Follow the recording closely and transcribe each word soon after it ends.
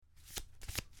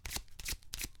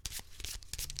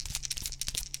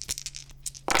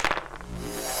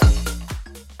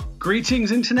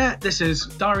Greetings, Internet. This is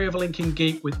Diary of a Linking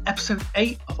Geek with episode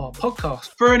 8 of our podcast.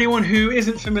 For anyone who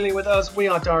isn't familiar with us, we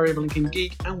are Diary of a Linking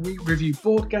Geek and we review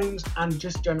board games and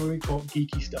just generally talk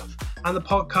geeky stuff. And the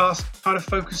podcast kind of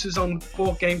focuses on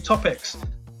board game topics.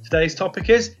 Today's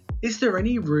topic is there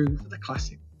any room for the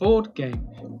classic board game?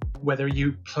 Whether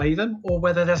you play them or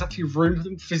whether there's actually room for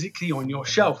them physically on your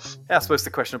shelf. Yeah, I suppose the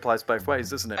question applies both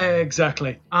ways, doesn't it?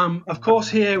 Exactly. Of course,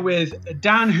 here with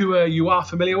Dan, who you are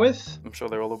familiar with. I'm sure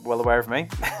they're all well aware of me.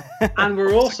 And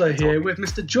we're also here with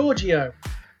Mr. Giorgio.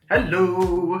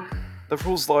 Hello. The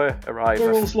rules lawyer arrived. The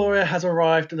rules lawyer has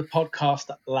arrived at the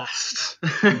podcast at last.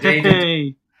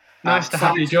 Indeed. Nice to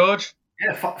have you, George.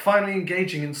 Yeah, finally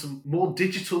engaging in some more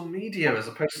digital media as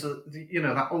opposed to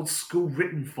that old school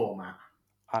written format.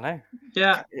 I know.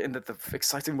 Yeah. In the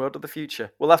exciting world of the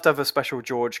future. We'll have to have a special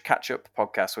George catch-up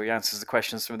podcast where he answers the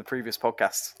questions from the previous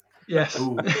podcasts. Yes.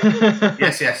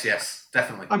 Yes,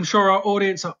 definitely. I'm sure our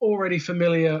audience are already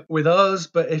familiar with us,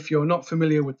 but if you're not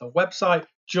familiar with the website,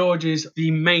 George is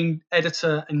the main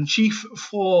editor-in-chief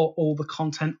for all the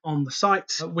content on the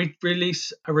site. We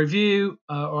release a review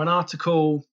or an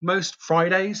article most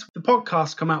Fridays. The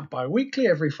podcasts come out bi-weekly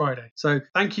every Friday. So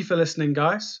thank you for listening,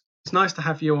 guys. It's nice to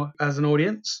have you as an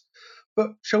audience.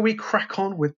 But shall we crack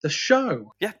on with the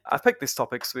show? Yeah, I picked this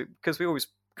topic because we always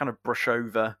kind of brush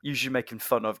over, usually making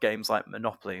fun of games like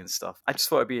Monopoly and stuff. I just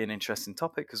thought it'd be an interesting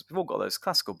topic because we've all got those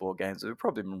classical board games that we've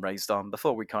probably been raised on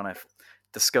before we kind of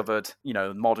discovered,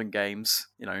 modern games,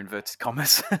 inverted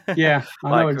commas. Yeah,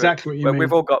 I know exactly what you mean.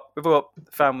 We've all got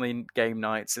family game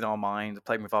nights in our mind,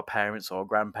 playing with our parents or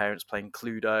grandparents, playing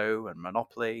Cluedo and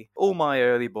Monopoly. All my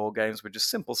early board games were just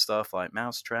simple stuff like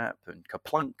Mousetrap and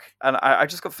Kaplunk. And I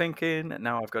just got thinking,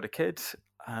 now I've got a kid,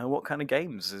 what kind of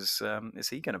games is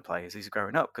he going to play as he's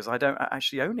growing up? Because I don't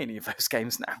actually own any of those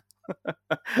games now.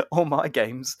 All my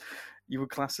games you would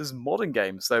class as modern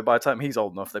games. So by the time he's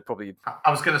old enough, they probably...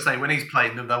 I was going to say, when he's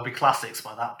playing them, they'll be classics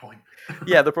by that point.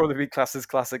 Yeah, they'll probably be classed as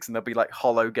classics, and they'll be like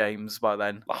Hollow games by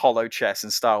then. Like Hollow Chess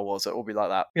and Star Wars, it will be like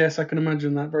that. Yes, I can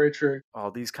imagine that. Very true.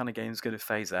 Are these kind of games going to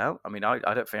phase out? I mean, I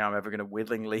don't think I'm ever going to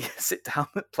willingly sit down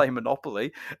and play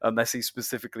Monopoly unless he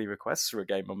specifically requests for a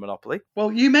game on Monopoly.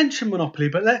 Well, you mentioned Monopoly,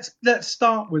 but let's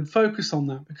start with focus on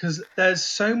that because there's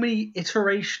so many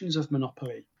iterations of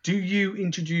Monopoly. Do you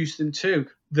introduce them to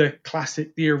the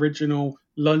classic, the original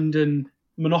London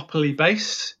Monopoly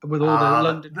base with all the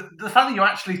London... The fact that you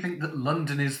actually think that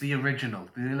London is the original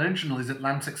is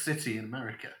Atlantic City in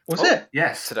America. Was it?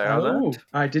 Yes. Today I learned.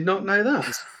 I did not know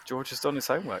that. George has done his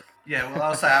homework. Yeah, well,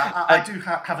 I'll say I do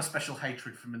have a special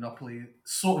hatred for Monopoly,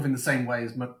 sort of in the same way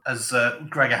as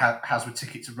Gregor has with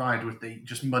Ticket to Ride, with the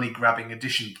just money-grabbing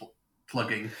addition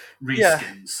plugging reskins.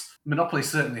 Yeah. Monopoly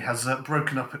certainly has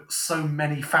broken up so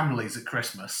many families at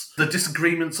Christmas. The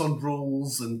disagreements on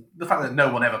rules and the fact that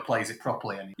no one ever plays it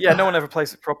properly anymore. Yeah, no one ever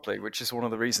plays it properly, which is one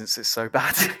of the reasons it's so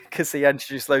bad, because they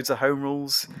introduce loads of home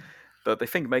rules that they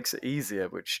think makes it easier,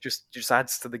 which just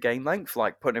adds to the game length,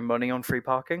 like putting money on free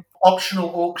parking. Optional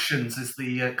auctions is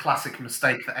the classic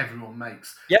mistake that everyone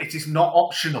makes. Yep. It is not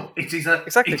optional. It is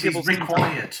It is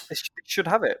required. It should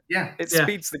have it. Yeah. It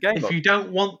speeds the game If up. you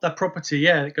don't want the property,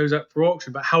 it goes up for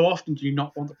auction. But how often do you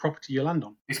not want the property you land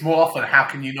on? It's more often how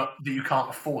can you not that you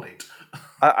can't afford it.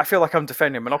 I feel like I'm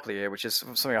defending Monopoly here, which is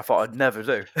something I thought I'd never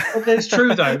do. But it's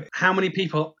true, though. How many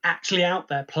people actually out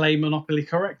there play Monopoly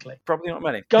correctly? Probably not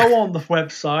many. Go on the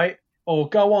website or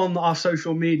go on our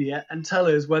social media and tell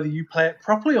us whether you play it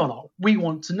properly or not. We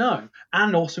want to know.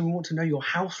 And also we want to know your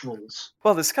house rules.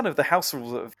 Well, there's kind of the house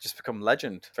rules that have just become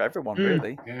legend for everyone,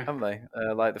 really, haven't they?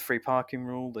 Like the free parking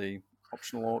rule, the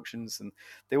optional auctions, and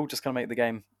they all just kind of make the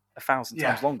game 1,000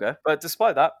 times longer. But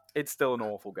despite that, it's still an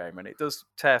awful game, and it does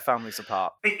tear families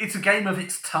apart. It's a game of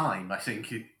its time, I think.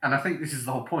 And I think this is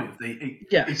the whole point. It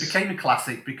became a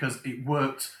classic because it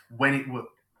worked when it worked.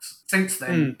 Since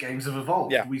then, games have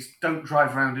evolved. Yeah. We don't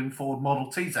drive around in Ford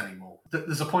Model Ts anymore.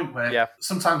 There's a point where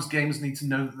sometimes games need to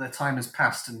know that their time has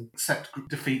passed and accept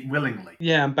defeat willingly.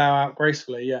 Yeah, and bow out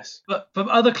gracefully, yes. But for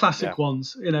other classic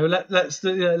ones,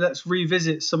 let's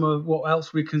revisit some of what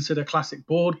else we consider classic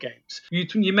board games.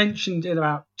 You mentioned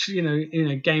about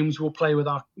games we'll play with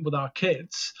our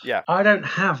kids. Yeah. I don't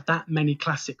have that many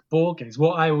classic board games,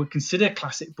 what I would consider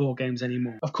classic board games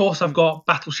anymore. Of course, I've got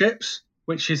Battleships,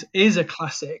 which is a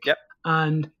classic. Yep.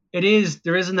 And there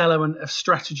is an element of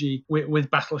strategy with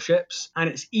Battleships, and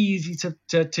it's easy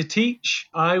to teach.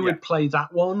 I would play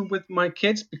that one with my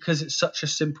kids because it's such a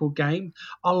simple game,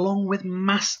 along with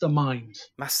Mastermind.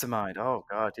 Mastermind, oh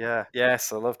god, yeah.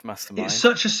 Yes, I loved Mastermind. It's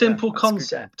such a simple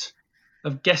concept.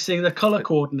 of guessing the color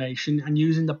coordination and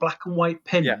using the black and white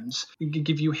pins. It can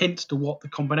give you hints to what the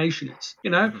combination is.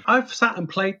 I've sat and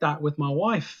played that with my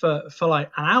wife for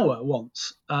like an hour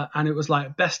once, and it was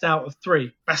like best out of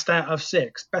 3, best out of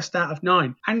 6, best out of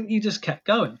 9, and you just kept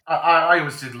going. I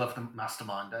always did love the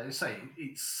Mastermind. I say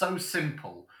it's so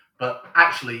simple, but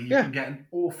actually you can get an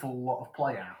awful lot of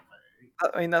play out of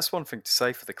it. I mean, that's one thing to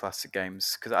say for the classic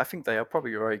games, because I think they are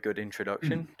probably a very good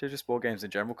introduction to just board games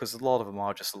in general, because a lot of them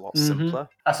are just a lot simpler.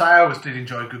 I always did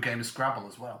enjoy a good game of Scrabble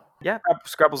as well. Yeah,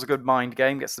 Scrabble's a good mind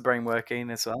game, gets the brain working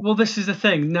as well. Well, this is the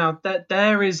thing. Now, that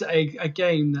there is a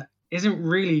game that isn't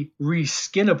really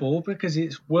reskinnable because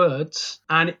it's words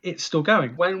and it's still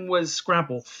going. When was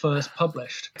Scrabble first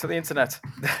published? To the internet.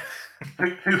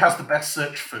 Who has the best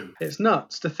search food? It's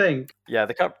nuts to think. Yeah,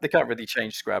 they can't really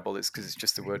change Scrabble. It's because it's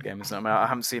just a word game, isn't it? I mean, I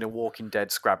haven't seen a Walking Dead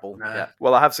Scrabble yet.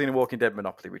 Well, I have seen a Walking Dead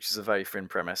Monopoly, which is a very thin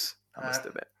premise, I must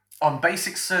admit. On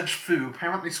basic search foo,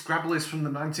 apparently Scrabble is from the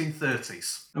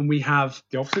 1930s. And we have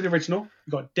obviously the original.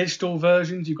 You've got digital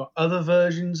versions. You've got other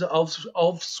versions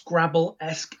of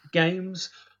Scrabble-esque games.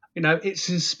 It's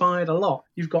inspired a lot.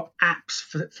 You've got apps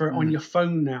for on your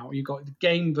phone now. You've got the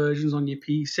game versions on your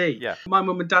PC. Yeah. My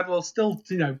mum and dad will still,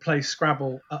 play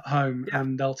Scrabble at home,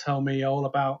 and they'll tell me all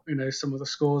about, some of the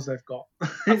scores they've got.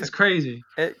 It's crazy.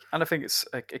 And I think it's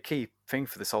a key thing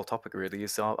for this whole topic really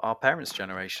is our parents'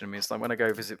 generation. I mean, it's like when I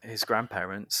go visit his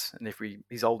grandparents, and if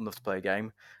he's old enough to play a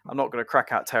game, I'm not going to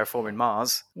crack out Terraforming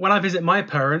Mars. When I visit my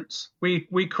parents, we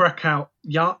crack out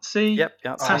Yahtzee. Yep,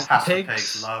 Yahtzee. Pass the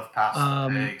Pigs. Love Pass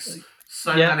the Pigs.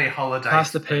 So many holidays.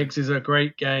 Pass the Pigs is a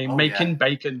great game. Making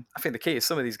Bacon. I think the key is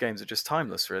some of these games are just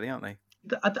timeless, really, aren't they?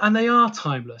 And they are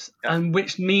timeless, and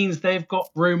which means they've got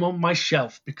room on my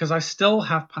shelf because I still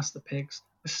have Pass the Pigs.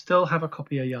 I still have a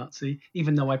copy of Yahtzee,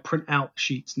 even though I print out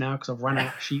sheets now because I've run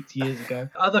out of sheets years ago.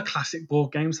 Other classic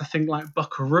board games, I think like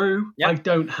Buckaroo, I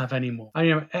don't have anymore.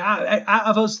 Out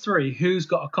of us three, who's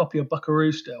got a copy of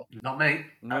Buckaroo still? Not me.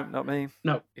 No, not me.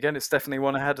 No. Again, it's definitely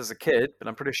one I had as a kid, but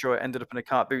I'm pretty sure it ended up in a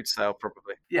cart boot sale,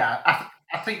 probably. Yeah,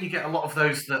 I think you get a lot of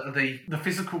those that are the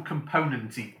physical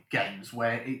componenty games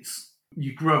where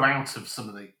you grow out of some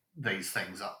of these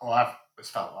things. Or I've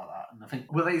felt like that, and I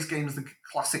think were these games the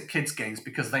classic kids games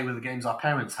because they were the games our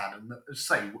parents had, and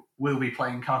say we'll be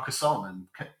playing Carcassonne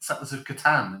and Settlers of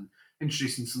Catan and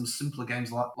introducing some simpler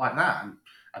games like that, and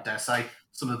I dare say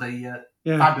some of the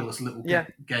fabulous little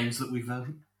games that we've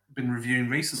been reviewing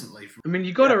recently. I mean,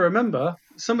 you got to remember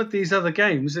some of these other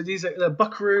games. These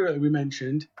Buckaroo that we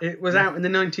mentioned, it was out in the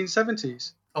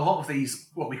 1970s. A lot of these,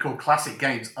 what we call classic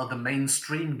games, are the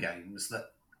mainstream games that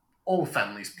all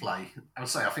families play. I would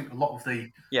say, I think a lot of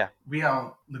we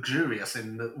are luxurious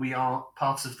in that we are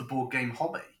part of the board game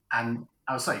hobby. And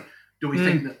I would say, do we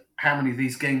think that how many of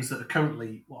these games that are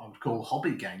currently what I would call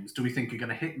hobby games, do we think are going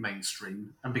to hit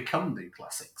mainstream and become new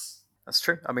classics? That's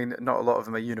true. I mean, not a lot of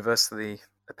them are universally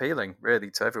appealing, really,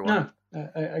 to everyone. No,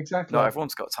 exactly. Not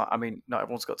everyone's got time. I mean, not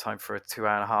everyone's got time for a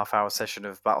 2.5 hour session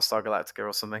of Battlestar Galactica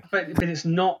or something. But it's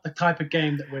not the type of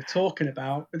game that we're talking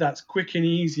about. That's quick and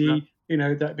easy.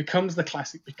 That becomes the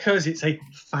classic because it's a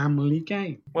family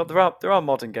game. Well, there are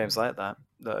modern games like that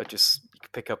are just you can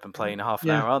pick up and play in half an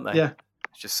hour, aren't they? Yeah.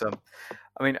 It's just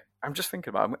I mean, I'm just thinking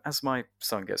about as my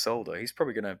son gets older, he's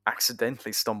probably going to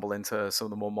accidentally stumble into some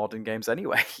of the more modern games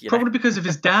anyway. Probably because of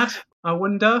his dad, I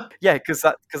wonder. Yeah, because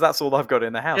that's all I've got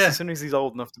in the house. Yeah. As soon as he's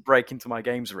old enough to break into my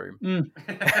games room,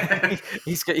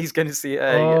 he's going to see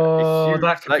a huge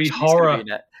that could be horror.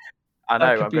 I know.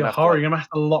 I'm going to horror. You're going to have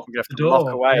to lock the door.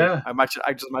 Lock away. Yeah. I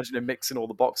just imagine him mixing all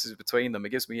the boxes between them. It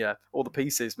gives me all the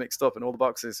pieces mixed up in all the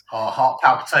boxes. Oh, heart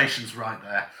palpitations right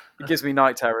there. It gives me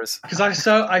night terrors. Because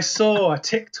I saw a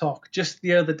TikTok just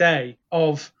the other day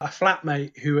of a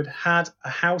flatmate who had a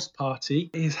house party.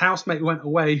 His housemate went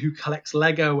away who collects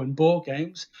Lego and board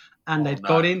games. And they'd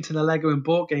got into the Lego and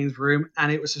board games room,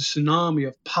 and it was a tsunami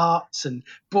of parts and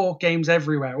board games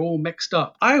everywhere, all mixed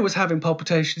up. I was having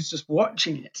palpitations just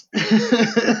watching it.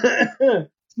 It's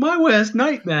my worst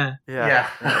nightmare. Yeah.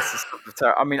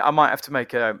 I mean, I might have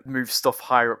to move stuff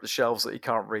higher up the shelves that he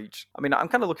can't reach. I mean, I'm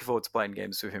kind of looking forward to playing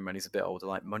games with him when he's a bit older,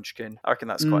 like Munchkin. I reckon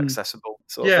that's quite accessible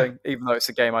sort of thing, even though it's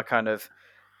a game I kind of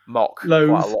mock quite a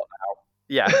lot now.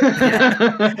 Yeah.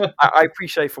 I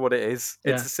appreciate for what it is.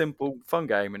 It's a simple, fun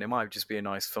game, and it might just be a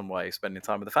nice, fun way of spending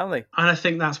time with the family. And I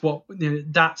think that's what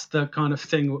that's the kind of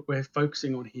thing we're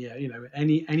focusing on here.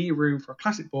 Any room for a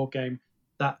classic board game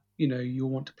that you'll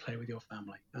want to play with your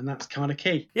family, and that's kind of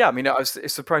key. Yeah, I mean,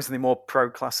 it's surprisingly more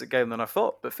pro-classic game than I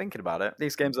thought, but thinking about it,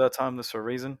 these games are timeless for a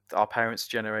reason. Our parents'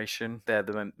 generation, they're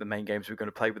the main games we're going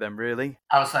to play with them, really.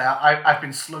 I would say I've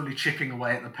been slowly chipping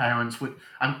away at the parents.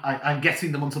 I'm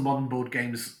getting them onto modern board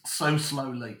games so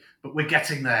slowly, but we're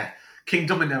getting there. King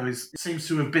Domino seems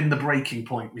to have been the breaking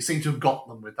point. We seem to have got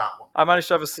them with that one. I managed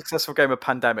to have a successful game of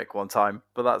Pandemic one time,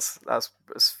 but that's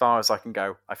as far as I can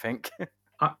go, I think.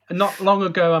 Not long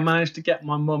ago, I managed to get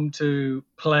my mum to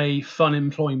play Fun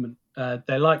Employment.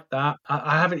 They like that.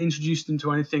 I haven't introduced them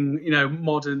to anything,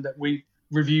 modern that we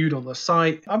reviewed on the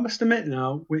site. I must admit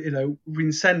now, we've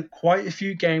been sent quite a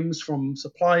few games from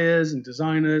suppliers and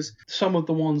designers. Some of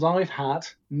the ones I've had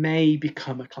may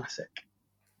become a classic.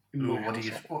 Ooh, what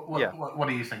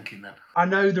are you thinking then? I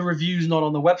know the review's not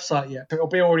on the website yet. It'll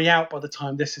be already out by the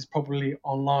time this is probably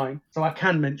online. So I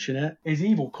can mention it. Is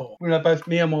Evil Core. Both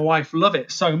me and my wife love it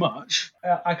so much.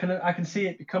 I can see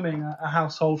it becoming a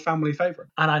household family favourite.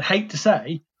 And I'd hate to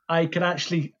say I could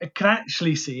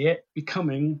actually see it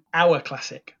becoming our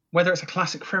classic. Whether it's a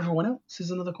classic for everyone else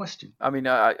is another question. I mean,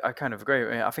 I kind of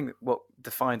agree. I think what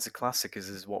defines a classic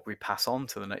is what we pass on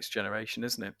to the next generation,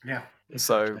 isn't it? Yeah.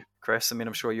 Exactly. So, Chris, I mean,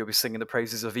 I'm sure you'll be singing the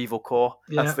praises of Evil Core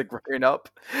as they're growing up,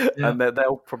 and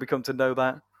they'll probably come to know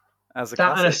that as a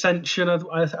classic. And Ascension,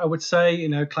 I would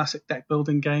say, classic deck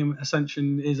building game.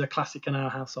 Ascension is a classic in our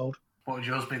household. What would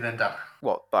yours be then, Dan?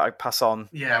 What, that I pass on?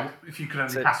 Yeah, if you could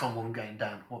only pass on one game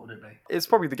down, what would it be? It's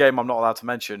probably the game I'm not allowed to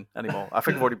mention anymore. I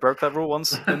think I've already broke that rule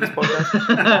once in this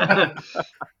podcast.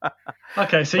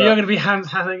 Okay, so you're going to be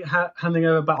handing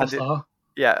over Battlestar.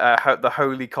 The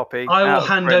holy copy. I will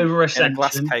hand over Ascension. In a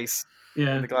glass case.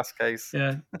 Yeah. In a glass case.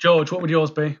 Yeah. George, what would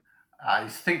yours be? I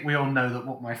think we all know that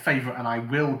what my favourite, and I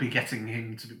will be getting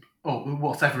him to, or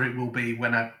whatever it will be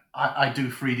when I do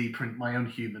 3D print my own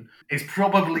human, is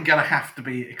probably going to have to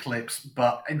be Eclipse.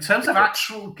 But in terms of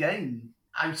actual game,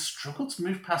 I struggle to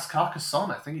move past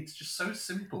Carcassonne. I think it's just so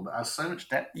simple but has so much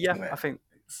depth to it.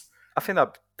 I think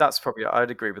that's probably,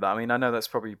 I'd agree with that. I mean, I know that's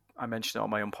probably, I mentioned it on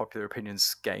my Unpopular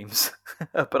Opinions games,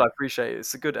 but I appreciate it.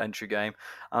 It's a good entry game,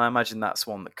 and I imagine that's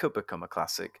one that could become a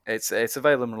classic. It's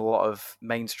available in a lot of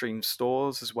mainstream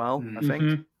stores as well, I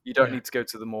think. You don't need to go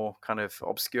to the more kind of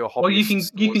obscure hobby. Well, you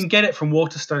can get it from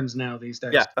Waterstones now these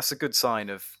days. Yeah, that's a good sign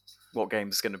of what game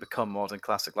is going to become modern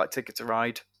classic, like Ticket to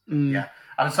Ride. Yeah,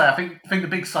 I would say I think the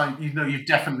big sign you've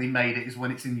definitely made it is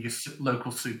when it's in your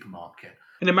local supermarket.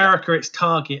 In America, it's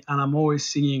Target, and I'm always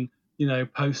seeing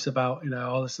posts about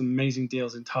there's some amazing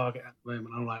deals in Target at the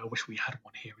moment. I'm like, I wish we had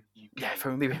one here in the UK. Yeah, if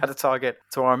only we had a Target.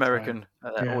 To our American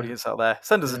audience out there,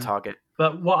 send us a Target.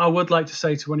 But what I would like to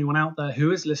say to anyone out there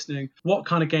who is listening, what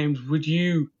kind of games would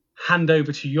you hand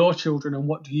over to your children, and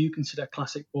what do you consider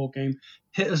classic board game?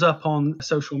 Hit us up on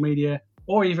social media,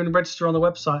 or even register on the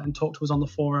website and talk to us on the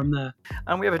forum there.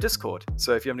 And we have a Discord,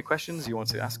 so if you have any questions you want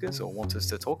to ask us or want us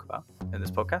to talk about in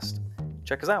this podcast,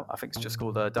 check us out. I think it's just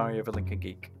called Diary of a Lincoln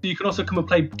Geek. You can also come and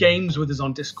play games with us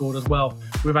on Discord as well.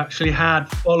 We've actually had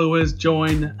followers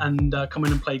join and come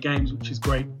in and play games, which is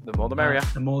great. The more the merrier.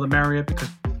 The more the merrier, because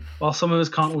while some of us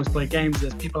can't always play games,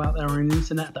 there's people out there on the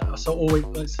internet that are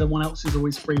someone else is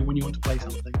always free when you want to play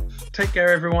something. Take care,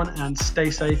 everyone, and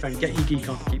stay safe and get your geek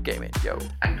on. Keep gaming, yo.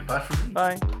 And goodbye from me.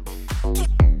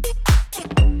 Bye.